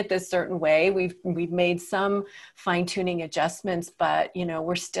doing it this certain way. We've made some fine-tuning adjustments, but, you know,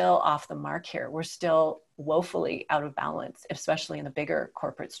 we're still off the mark here. We're still woefully out of balance, especially in the bigger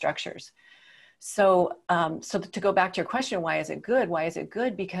corporate structures. So, so to go back to your question, why is it good? Why is it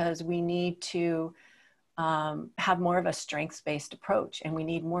good? Because we need to have more of a strengths-based approach, and we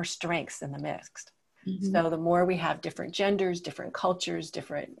need more strengths in the mix. So the more we have different genders, different cultures,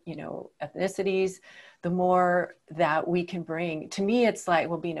 different, you know, ethnicities, the more that we can bring. To me, it's like,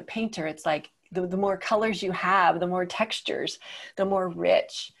 well, being a painter, it's like the more colors you have, the more textures, the more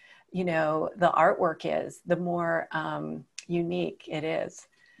rich, you know, the artwork is, the more unique it is.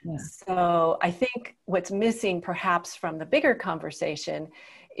 Yeah. So I think what's missing perhaps from the bigger conversation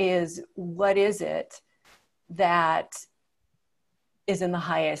is, what is it that is in the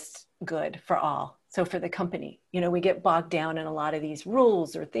highest good for all? So for the company, you know, we get bogged down in a lot of these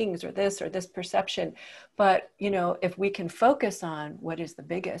rules or things or this perception. But, you know, if we can focus on what is the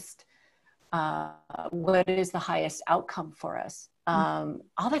biggest, what is the highest outcome for us,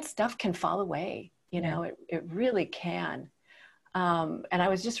 all that stuff can fall away. You know, it really can. And I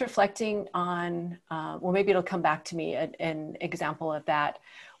was just reflecting on, well, maybe it'll come back to me, an example of that.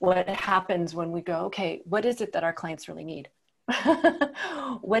 What happens when we go, okay, what is it that our clients really need?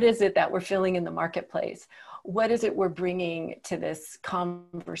 What is it that we're feeling in the marketplace? What is it we're bringing to this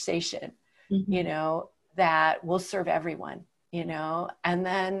conversation, you know, that will serve everyone, you know, and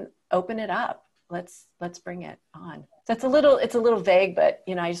then open it up. Let's bring it on. So it's a little vague, but,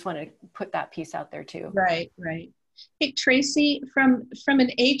 you know, I just want to put that piece out there too. Right, right. Hey, Tracy, from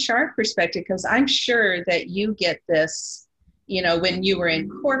an HR perspective, because I'm sure that you get this, you know, when you were in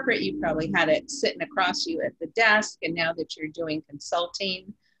corporate, you probably had it sitting across you at the desk, and now that you're doing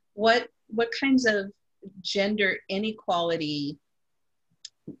consulting, what kinds of gender inequality,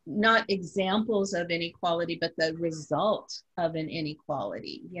 not examples of inequality, but the result of an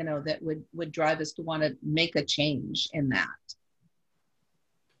inequality, you know, that would drive us to want to make a change in that?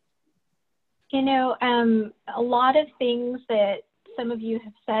 You know, a lot of things that some of you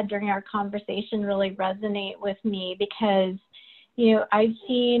have said during our conversation really resonate with me, because, you know, I've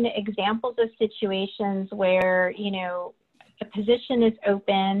seen examples of situations where, you know, a position is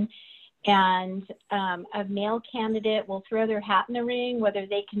open and a male candidate will throw their hat in the ring, whether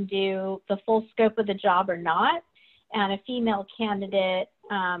they can do the full scope of the job or not. And a female candidate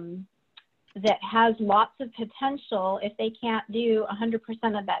that has lots of potential, if they can't do 100%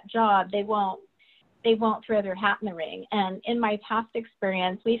 of that job, they won't throw their hat in the ring. And in my past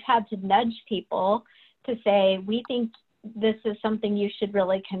experience, we've had to nudge people to say, we think this is something you should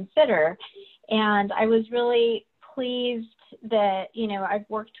really consider. And I was really pleased that, you know, I've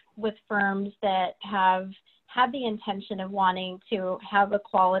worked with firms that have had the intention of wanting to have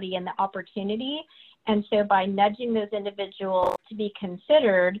equality in the opportunity. And so by nudging those individuals to be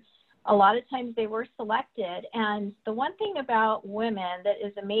considered, a lot of times they were selected. And the one thing about women that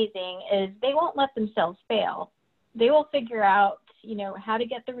is amazing is they won't let themselves fail. They will figure out, you know, how to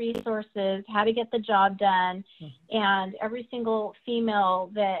get the resources, how to get the job done. And every single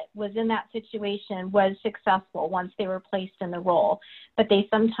female that was in that situation was successful once they were placed in the role. But they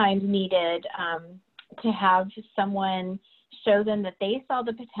sometimes needed to have someone show them that they saw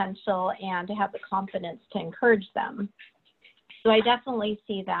the potential and to have the confidence to encourage them. So I definitely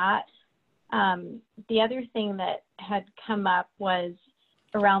see that. The other thing that had come up was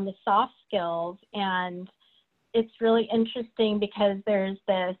around the soft skills, and it's really interesting because there's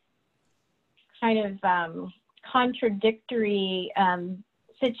this kind of contradictory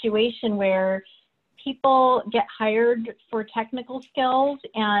situation where people get hired for technical skills,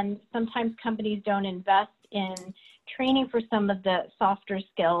 and sometimes companies don't invest in training for some of the softer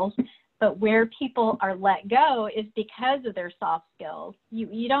skills. But where people are let go is because of their soft skills.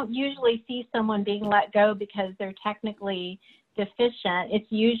 You don't usually see someone being let go because they're technically deficient.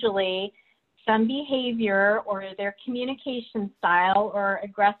 It's usually some behavior or their communication style or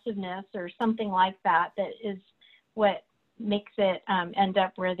aggressiveness or something like that that is what makes it end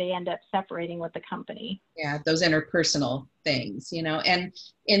up where they end up separating with the company. Yeah, those interpersonal things, you know, and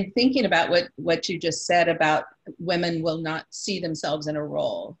in thinking about what you just said about women will not see themselves in a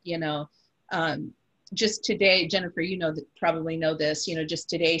role, you know, just today, Jennifer, you know, probably know this, you know, just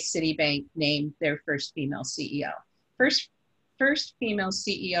today, Citibank named their first female CEO. First female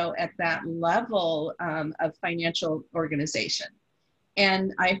CEO at that level of financial organization.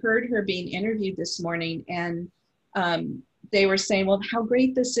 And I heard her being interviewed this morning, and they were saying, well, how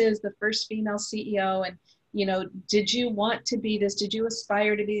great this is, the first female CEO. And, you know, did you want to be this? Did you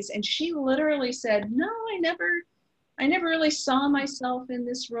aspire to be this? And she literally said, no, I never really saw myself in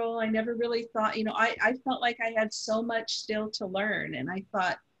this role. I never really thought, you know, I felt like I had so much still to learn. And I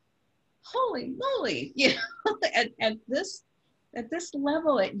thought, holy moly, you know, at this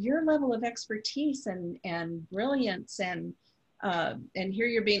level, at your level of expertise and brilliance, and here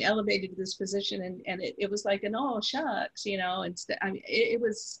you're being elevated to this position, and it was like an oh shucks, you know. I mean,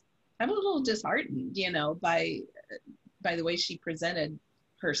 I'm a little disheartened, you know, by the way she presented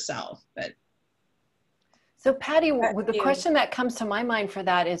herself. But so Patty, the question that comes to my mind for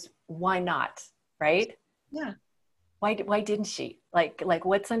that is why not, right? Yeah. Why didn't she? Like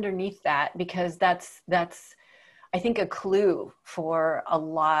what's underneath that? Because that's I think a clue for a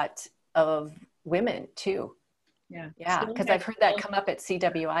lot of women too. Yeah, because I've heard that come up at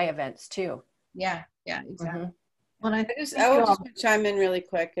CWI events too. Yeah, exactly. Well, I would just chime in really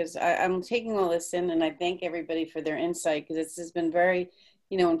quick, because I'm taking all this in, and I thank everybody for their insight, because this has been very,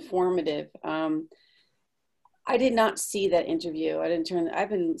 you know, informative. I did not see that interview. I've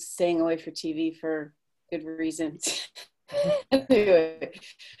been staying away from TV for good reason. Anyway,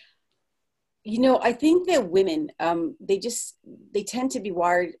 you know, I think that women, they tend to be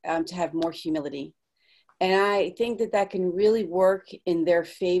wired to have more humility. And I think that can really work in their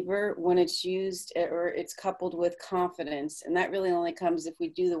favor when it's used or it's coupled with confidence. And that really only comes if we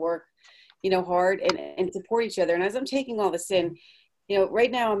do the work, you know, hard and support each other. And as I'm taking all this in, you know,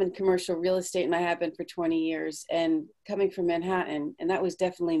 right now I'm in commercial real estate, and I have been for 20 years, and coming from Manhattan, and that was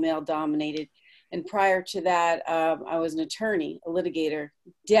definitely male dominated. And prior to that, I was an attorney, a litigator,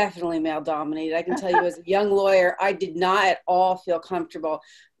 definitely male dominated. I can tell you as a young lawyer, I did not at all feel comfortable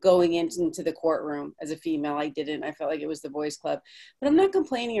going into the courtroom as a female. I didn't. I felt like it was the boys' club. But I'm not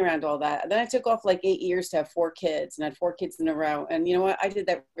complaining around all that. Then I took off like 8 years to have 4 kids, and I had 4 kids in a row. And you know what? I did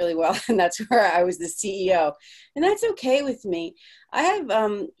that really well. And that's where I was the CEO. And that's okay with me. I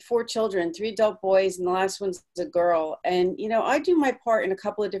have 4 children, 3 adult boys, and the last one's a girl. And, you know, I do my part in a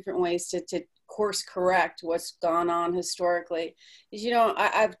couple of different ways to course correct what's gone on historically. Is, you know,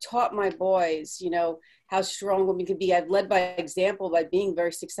 I've taught my boys, you know, how strong women can be. I've led by example by being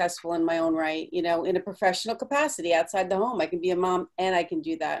very successful in my own right, you know, in a professional capacity outside the home. I can be a mom and I can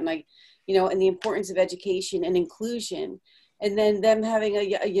do that. And I, you know, and the importance of education and inclusion. And then them having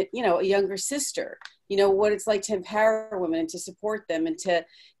a younger sister, you know, what it's like to empower women and to support them and to,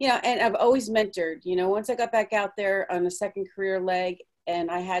 you know, and I've always mentored, you know, once I got back out there on a second career leg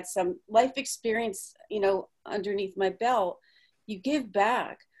and I had some life experience, you know, underneath my belt, you give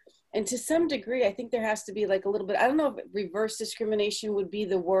back. And to some degree, I think there has to be like a little bit, I don't know if reverse discrimination would be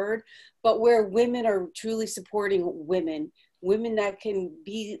the word, but where women are truly supporting women that can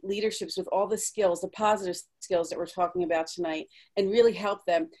be leaderships with all the skills, the positive skills that we're talking about tonight, and really help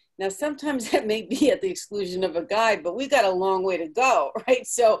them. Now, sometimes that may be at the exclusion of a guy, but we've got a long way to go, right?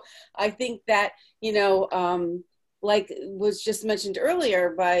 So I think that, you know, like was just mentioned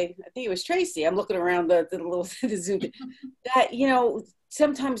earlier by, I think it was Tracy, I'm looking around the little the Zoom, that, you know,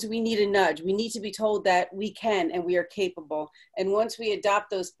 sometimes we need a nudge. We need to be told that we can and we are capable. And once we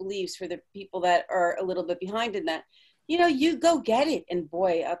adopt those beliefs for the people that are a little bit behind in that, you know, you go get it. And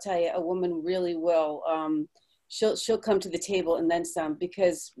boy, I'll tell you, a woman really will, she'll come to the table and then some,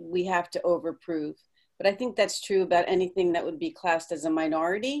 because we have to overprove. But I think that's true about anything that would be classed as a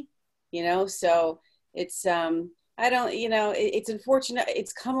minority, you know, so it's, I don't, you know, it's unfortunate.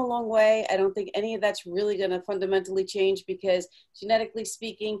 It's come a long way. I don't think any of that's really going to fundamentally change, because genetically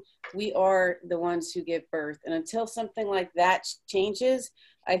speaking, we are the ones who give birth. And until something like that changes,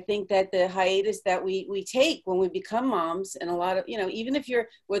 I think that the hiatus that we take when we become moms, and a lot of, you know, even if you're,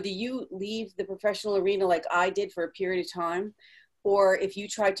 whether you leave the professional arena like I did for a period of time, or if you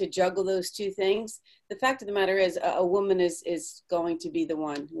try to juggle those two things, the fact of the matter is a woman is going to be the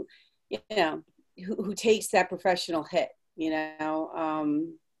one who, you know, who takes that professional hit, you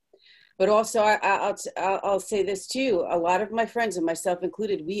know. But also I'll say this too. A lot of my friends, and myself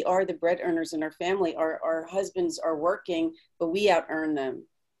included, we are the bread earners in our family. Our husbands are working, but we out earn them.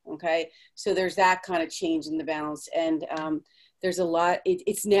 Okay. So there's that kind of change in the balance. And there's a lot,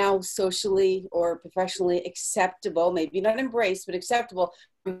 it's now socially or professionally acceptable, maybe not embraced, but acceptable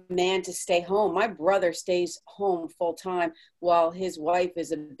for a man to stay home. My brother stays home full time while his wife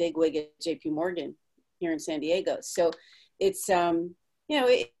is a bigwig at JP Morgan here in San Diego. So it's, you know,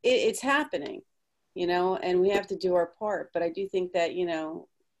 it's happening, you know, and we have to do our part. But I do think that, you know,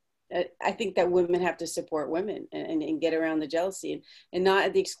 I think that women have to support women and get around the jealousy, and not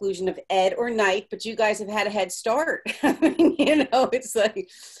at the exclusion of Ed or Knight, but you guys have had a head start. I mean, you know, it's like,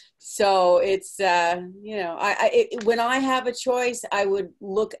 so it's, you know, when I have a choice, I would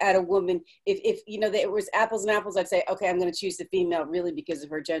look at a woman, if you know, there was apples and apples, I'd say, okay, I'm going to choose the female, really because of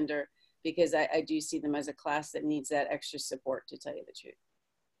her gender, because I do see them as a class that needs that extra support, to tell you the truth.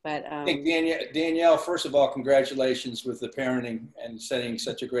 But I think Danielle, first of all, congratulations with the parenting and setting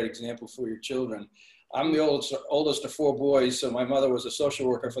such a great example for your children. I'm the oldest of 4 boys, so my mother was a social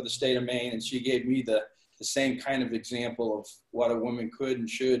worker for the state of Maine, and she gave me the same kind of example of what a woman could and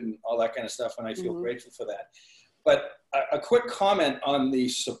should and all that kind of stuff, and I feel grateful for that. But a quick comment on the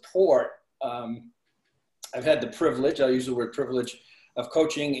support. I've had the privilege, I'll use the word privilege, of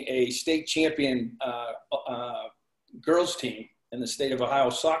coaching a state champion girls team in the state of Ohio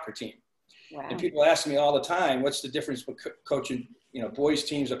soccer team. Wow. And people ask me all the time, what's the difference between coaching, you know, boys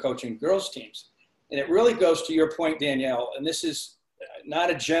teams or coaching girls teams? And it really goes to your point, Danielle, and this is not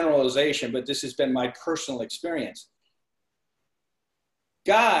a generalization, but this has been my personal experience.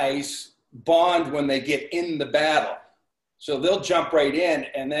 Guys bond when they get in the battle. So they'll jump right in,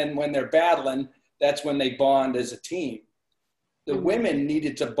 and then when they're battling, that's when they bond as a team. The women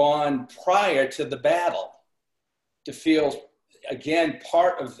needed to bond prior to the battle to feel, again,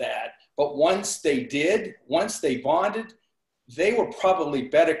 part of that. But once they bonded, they were probably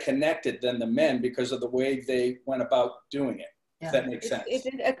better connected than the men because of the way they went about doing it. Yeah. If that makes sense. It's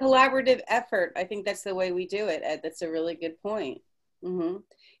a collaborative effort. I think that's the way we do it, Ed. That's a really good point.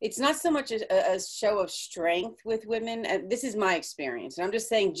 It's not so much a show of strength with women. This is my experience. And I'm just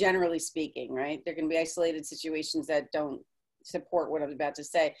saying, generally speaking, right? There can be isolated situations that don't support what I'm about to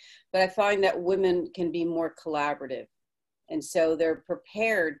say. But I find that women can be more collaborative. And so they're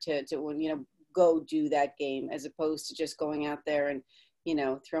prepared to you know, go do that game, as opposed to just going out there and, you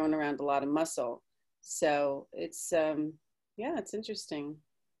know, throwing around a lot of muscle. So it's, yeah, it's interesting.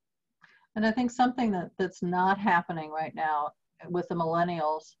 And I think something that's not happening right now with the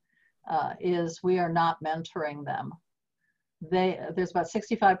millennials is we are not mentoring them. There's about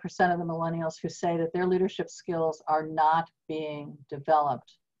 65% of the millennials who say that their leadership skills are not being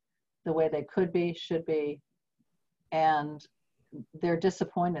developed the way they could be, should be, and they're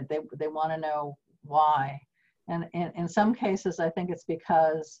disappointed. They want to know why. And in some cases, I think it's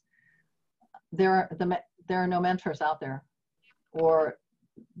because there are no mentors out there, or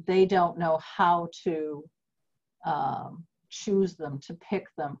they don't know how to choose them, to pick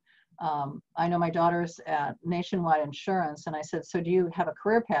them. I know my daughter's at Nationwide Insurance, and I said, so do you have a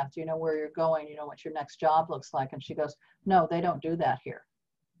career path? Do you know where you're going? You know what your next job looks like? And she goes, no, they don't do that here.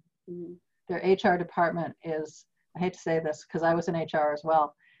 Their HR department is, I hate to say this because I was in HR as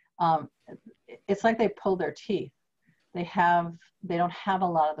well, it's like they pulled their teeth. They don't have a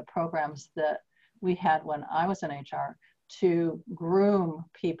lot of the programs that we had when I was in HR to groom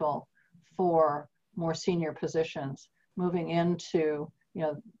people for more senior positions, moving into, you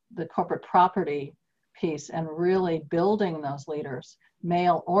know, the corporate property piece and really building those leaders,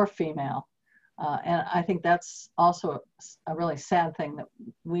 male or female. And I think that's also a really sad thing that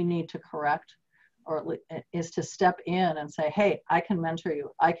we need to correct, or is to step in and say, hey, I can mentor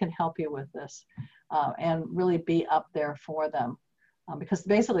you, I can help you with this, and really be up there for them. Because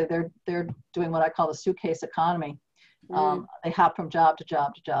basically they're doing what I call the suitcase economy. They hop from job to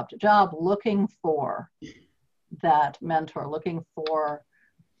job to job to job, looking for that mentor, looking for,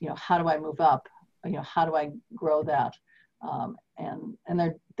 you know, how do I move up? You know, how do I grow that? And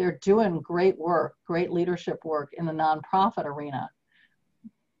they're doing great work, great leadership work in the nonprofit arena,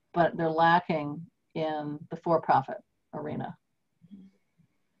 but they're lacking in the for-profit arena.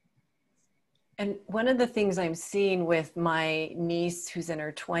 And one of the things I'm seeing with my niece who's in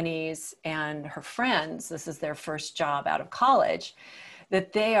her 20s and her friends, this is their first job out of college,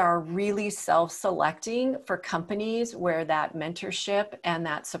 that they are really self-selecting for companies where that mentorship and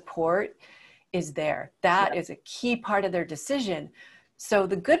that support is there. That is a key part of their decision. So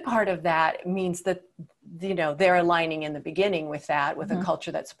the good part of that means that, you know, they're aligning in the beginning with that, with a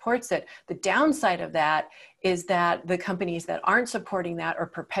culture that supports it. The downside of that is that the companies that aren't supporting that are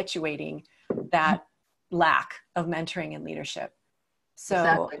perpetuating that lack of mentoring and leadership.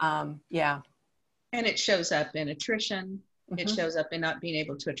 So, yeah. And it shows up in attrition. It shows up in not being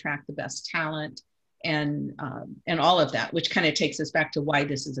able to attract the best talent, and all of that, which kind of takes us back to why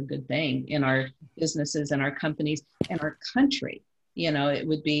this is a good thing in our businesses and our companies and our country. You know, it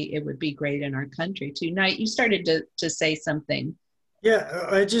would be great in our country too. Knight, you started to say something. Yeah,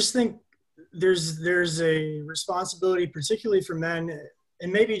 I just think there's a responsibility, particularly for men,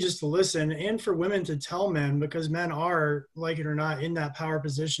 and maybe just to listen, and for women to tell men, because men are, like it or not, in that power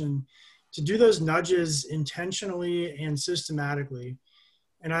position, to do those nudges intentionally and systematically.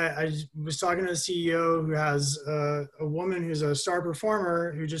 And I was talking to a CEO who has a woman who's a star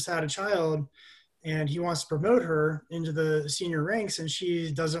performer who just had a child, and he wants to promote her into the senior ranks, and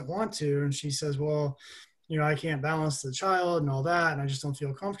she doesn't want to. And she says, well, you know, I can't balance the child and all that, and I just don't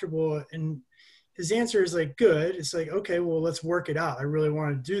feel comfortable. And his answer is like, good. It's like, okay, well, let's work it out. I really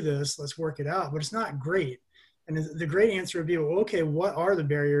want to do this. Let's work it out. But it's not great. And the great answer would be, well, okay, what are the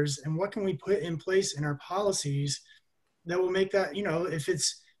barriers and what can we put in place in our policies that will make that, you know, if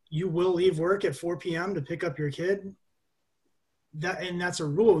it's, you will leave work at 4 p.m. to pick up your kid, and that's a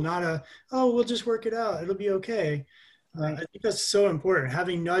rule, not a, oh, we'll just work it out, it'll be okay. I think that's so important,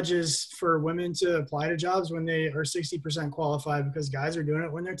 having nudges for women to apply to jobs when they are 60% qualified, because guys are doing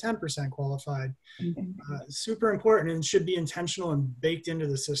it when they're 10% qualified. Super important, and should be intentional and baked into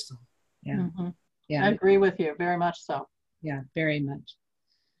the system. I agree with you very much so. Yeah, very much.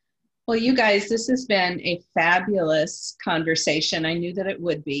 Well, you guys, this has been a fabulous conversation. I knew that it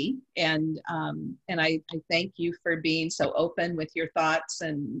would be, and I thank you for being so open with your thoughts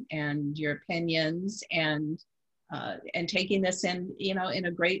and your opinions, and taking this in, you know, in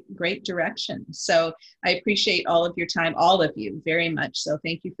a great direction. So I appreciate all of your time, all of you, very much. So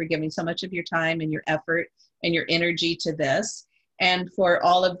thank you for giving so much of your time and your effort and your energy to this. And for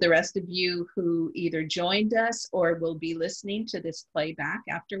all of the rest of you who either joined us or will be listening to this playback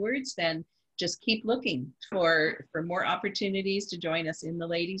afterwards, then just keep looking for more opportunities to join us in the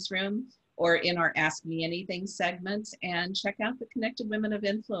ladies' room or in our Ask Me Anything segments, and check out the Connected Women of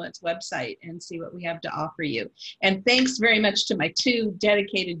Influence website and see what we have to offer you. And thanks very much to my two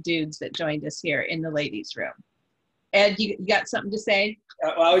dedicated dudes that joined us here in the ladies' room. Ed, you got something to say?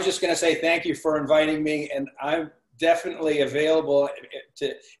 Well, I was just going to say thank you for inviting me, and I'm definitely available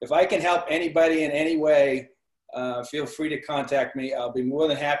to, if I can help anybody in any way, feel free to contact me. I'll be more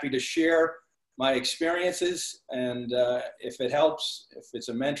than happy to share my experiences, and if it helps, if it's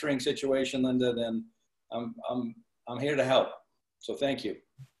a mentoring situation, Linda, then I'm here to help. So thank you.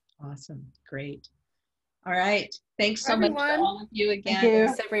 Awesome, great. All right, thanks so much to all of you again. Thank you.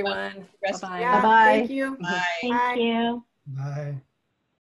 Thanks, everyone. Bye-bye. Yeah, Bye-bye. thank you. Bye. Thank you. Bye.